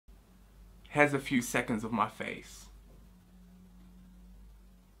here's a few seconds of my face.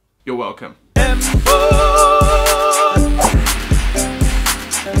 You're welcome.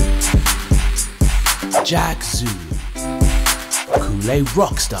 Jack Zulu, Koolay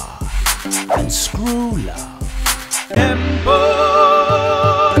Rockstar, and Scru.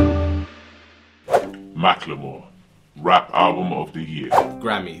 Macklemore, Rap Album of the Year.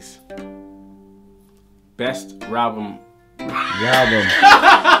 Grammys. Best album.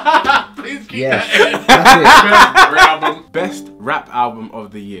 Please keep that in. Best rap album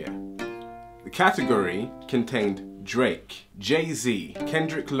of the year. The category contained Drake, Jay-Z,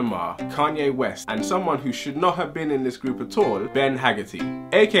 Kendrick Lamar, Kanye West, and someone who should not have been in this group at all, Ben Haggerty,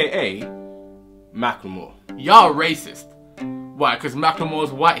 aka Macklemore. Y'all racist. Why? Because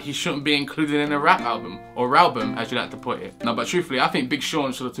Macklemore's white, he shouldn't be included in a rap album, or album as you like to put it. No, but truthfully, I think Big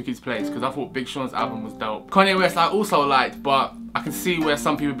Sean should have took his place, because I thought Big Sean's album was dope. Kanye West I also liked, but I can see where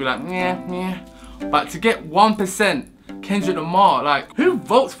some people be like, yeah. But to get 1%, Kendrick Lamar, like, who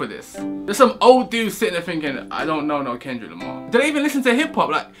votes for this? There's some old dude sitting there thinking, I don't know no Kendrick Lamar. Do they even listen to hip hop?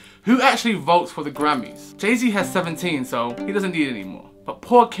 Like, who actually votes for the Grammys? Jay-Z has 17, so he doesn't need it anymore. But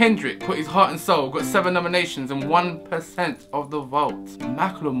poor Kendrick put his heart and soul, got 7 nominations and 1% of the vote.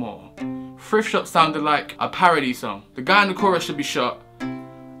 Macklemore. Thrift Shop sounded like a parody song. The guy in the chorus should be shot.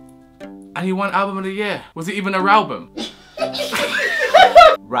 And he won Album of the Year. Was it even a album?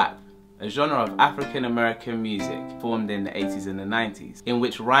 Rap, a genre of African American music formed in the 80s and the 90s, in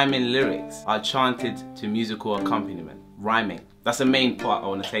which rhyming lyrics are chanted to musical accompaniment. Rhyming. That's the main part I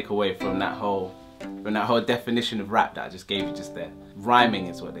want to take away from that whole definition of rap that I just gave you just there. Rhyming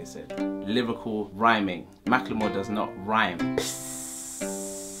is what they said. Lyrical rhyming. Macklemore does not rhyme.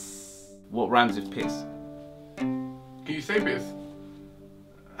 What rhymes with piss? Can you say piss?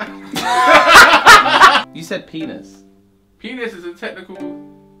 You said penis. Penis is a technical,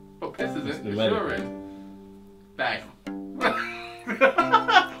 but piss isn't. It sure is. Damn.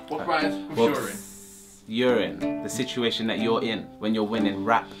 What rhymes with urine? Urine, the situation that you're in when you're winning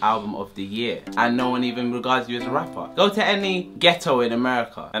Rap Album of the Year and no one even regards you as a rapper. Go to any ghetto in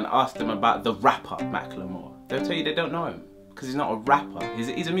America and ask them about the rapper Macklemore. They'll tell you they don't know him because he's not a rapper.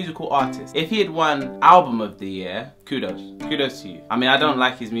 He's a musical artist. If he had won Album of the Year, kudos to you. I mean, I don't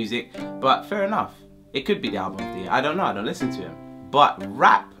like his music, but fair enough. It could be the Album of the Year. I don't know, I don't listen to him. But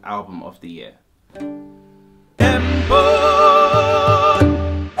Rap Album of the Year.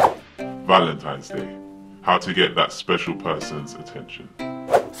 Valentine's Day. How to get that special person's attention.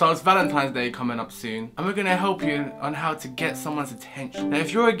 So it's Valentine's Day coming up soon, and we're gonna help you on how to get someone's attention. Now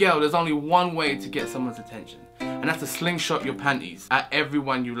if you're a girl, there's only one way to get someone's attention, and that's to slingshot your panties at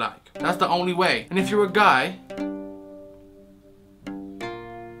everyone you like. That's the only way. And if you're a guy,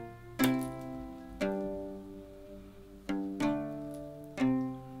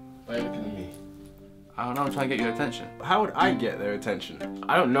 Why are you looking at me? I don't know, I'm trying to get your attention. How would I get their attention?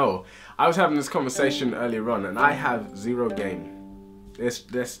 I don't know. I was having this conversation earlier on and I have zero game. That's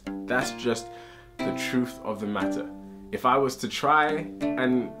just the truth of the matter. If I was to try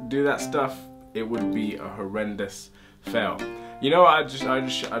and do that stuff, it would be a horrendous fail. You know what, I just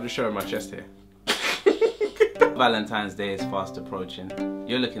show my chest here. Valentine's Day is fast approaching.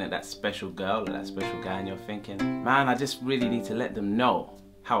 You're looking at that special girl or that special guy and you're thinking, man, I just really need to let them know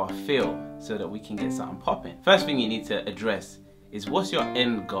how I feel so that we can get something popping. First thing you need to address is, what's your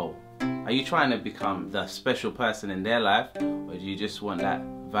end goal? Are you trying to become the special person in their life, or do you just want that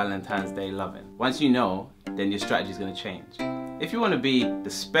Valentine's Day loving? Once you know, then your strategy is going to change. If you want to be the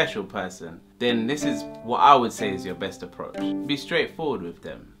special person, then this is what I would say is your best approach. Be straightforward with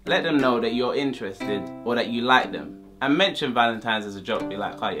them. Let them know that you're interested or that you like them. And mention Valentine's as a joke. Be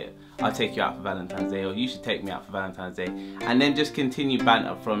like, oh yeah, I'll take you out for Valentine's Day, or you should take me out for Valentine's Day. And then just continue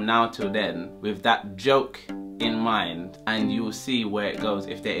banter from now till then with that joke in mind, and you will see where it goes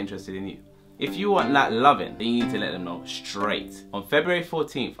if they're interested in you. If you want that loving, then you need to let them know straight. On February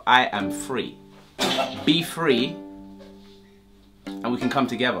 14th, I am free. Be free, and we can come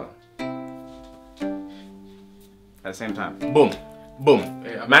together at the same time. Boom. Boom.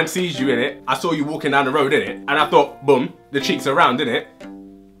 Yeah, man sees you in it. I saw you walking down the road in it, and I thought, boom, the cheeks are round in it.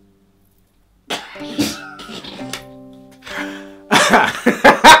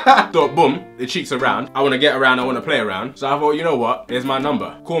 Thought, boom, the cheeks are round. I want to get around, I want to play around. So I thought, you know what? Here's my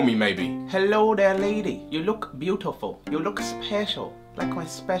number. Call me maybe. Hello there, lady. You look beautiful. You look special. Like my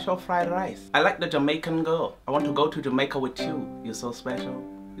special fried rice. I like the Jamaican girl. I want to go to Jamaica with you. You're so special.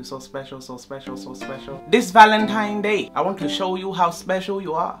 You're so special, so special, so special. This Valentine's Day, I want to show you how special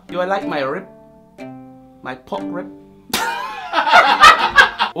you are. You are like my rib. My pork rib.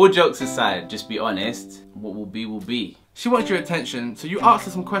 All jokes aside, just be honest. What will be will be. She wants your attention, so you ask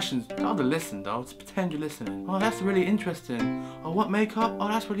her some questions. Tell her to listen, though. Just pretend you're listening. Oh, that's really interesting. Oh, what makeup? Oh,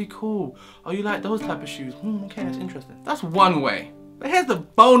 that's really cool. Oh, you like those type of shoes? Okay, that's interesting. That's one way. But here's the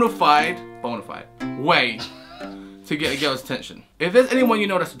bona fide way to get a girl's attention. If there's anyone you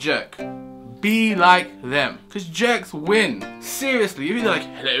know that's a jerk, be like them. Because jerks win. Seriously, if you're like,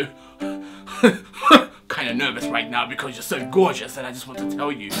 hello. Kinda nervous right now because you're so gorgeous and I just want to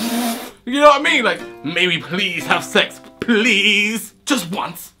tell you. You know what I mean? Like, may we please have sex? Please? Just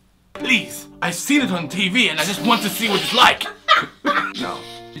once? Please? I've seen it on TV and I just want to see what it's like. No.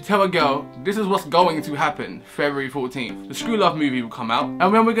 You tell a girl, this is what's going to happen February 14th. The Screw Love movie will come out and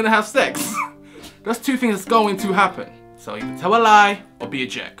then we're gonna have sex. That's two things that's going to happen. So either tell a lie or be a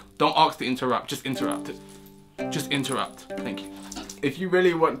jerk. Don't ask to interrupt, just interrupt it. Just interrupt. Thank you. If you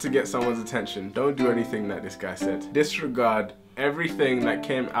really want to get someone's attention, don't do anything that this guy said. Disregard everything that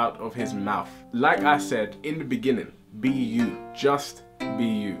came out of his mouth. Like I said in the beginning, be you. Just be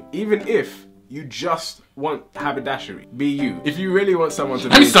you. Even if you just want haberdashery, be you. If you really want someone to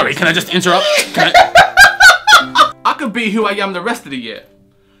be... I'm sorry, can I just interrupt? I could be who I am the rest of the year.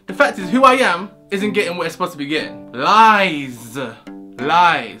 The fact is, who I am isn't getting what it's supposed to be getting. Lies.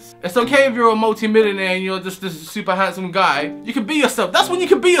 Lies. It's okay if you're a multi-millionaire and you're just this super handsome guy. You can be yourself. That's when you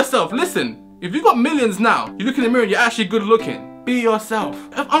can be yourself. Listen, if you got millions now, you look in the mirror and you're actually good looking. Be yourself.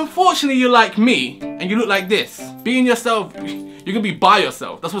 If unfortunately you're like me and you look like this, being yourself, you're gonna be by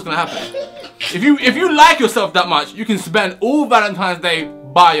yourself. That's what's gonna happen. If you like yourself that much, you can spend all Valentine's Day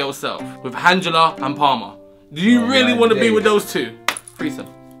by yourself with Angela and Palmer. Do you really want to be with those two? Threesome.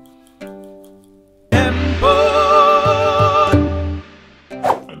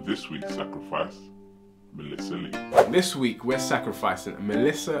 This week's sacrifice, Melissa Lee. This week we're sacrificing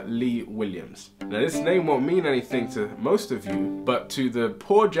Melissa Lee Williams. Now this name won't mean anything to most of you, but to the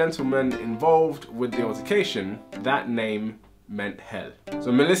poor gentleman involved with the altercation, that name meant hell. So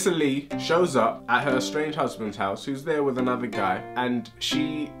Melissa Lee shows up at her estranged husband's house, who's there with another guy, and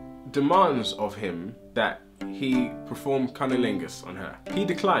she demands of him that he perform cunnilingus on her. He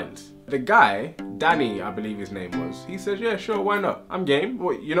declines. The guy, Danny, I believe his name was, he says, yeah, sure, why not? I'm game.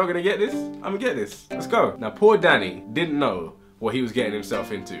 What, you're not gonna get this? I'm gonna get this. Let's go. Now, poor Danny didn't know what he was getting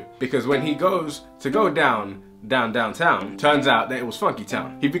himself into. Because when he goes to go downtown, turns out that it was Funky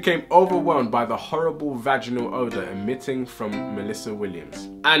Town. He became overwhelmed by the horrible vaginal odor emitting from Melissa Williams.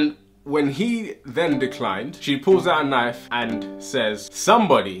 And when he then declined, she pulls out a knife and says,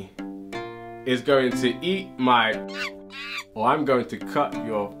 somebody is going to eat my, or I'm going to cut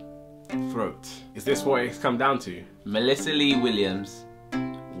your throat. Is this what it's come down to? Melissa Lee Williams,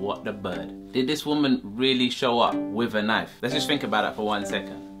 what the bird? Did this woman really show up with a knife? Let's just think about that for 1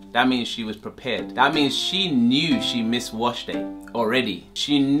 second. That means she was prepared. That means she knew she missed wash day already.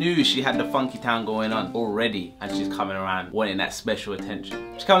 She knew she had the Funky Town going on already, and she's coming around wanting that special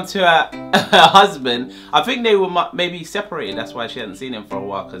attention. She come to her husband. I think they were maybe separated. That's why she hadn't seen him for a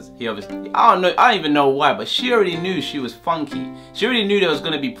while, because he obviously, I don't even know why, but she already knew she was funky. She already knew there was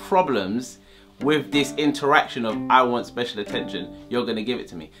going to be problems with this interaction of, I want special attention, you're gonna give it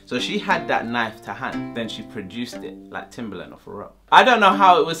to me. So she had that knife to hand, then she produced it like Timberland off a rope. I don't know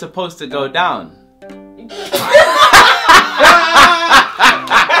how it was supposed to go down.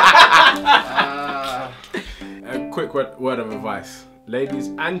 A quick word of advice. Ladies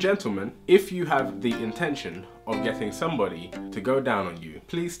and gentlemen, if you have the intention of getting somebody to go down on you,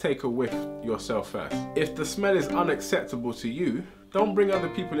 please take a whiff yourself first. If the smell is unacceptable to you, don't bring other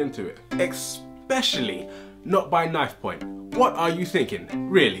people into it. Especially not by knife point. What are you thinking?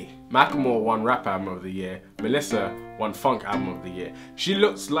 Really? Macklemore won Rap Album of the Year. Melissa won Funk Album of the Year. She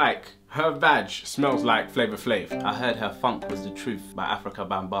looks like her vag smells like Flavor Flav. I heard her Funk Was the Truth by Africa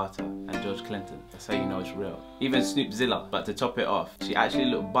Bambaataa and George Clinton. That's how you know it's real. Even Snoop Zilla. But to top it off, she actually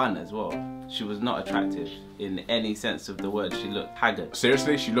looked bun as well. She was not attractive in any sense of the word. She looked haggard.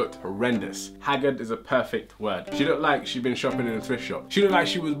 Seriously, she looked horrendous. Haggard is a perfect word. She looked like she'd been shopping in a thrift shop. She looked like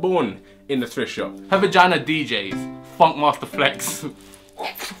she was born in the thrift shop. Her vagina DJs. Funk Master Flex.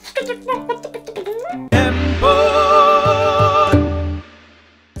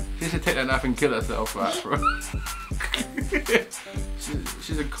 She should take that knife and kill herself, right, bro?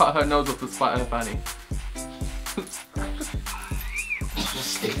 she should cut her nose off to spite her fanny.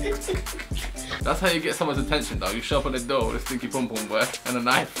 That's how you get someone's attention, though. You show up at the door with a stinky pom pom, boy, and a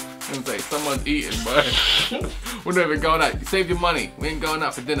knife, and say, someone's eating, boy. We're not even going out. You saved your money. We ain't going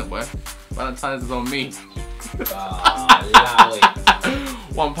out for dinner, boy. Valentine's is on me. Oh, allow it.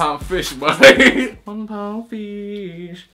 £1 fish, boy. £1 fish.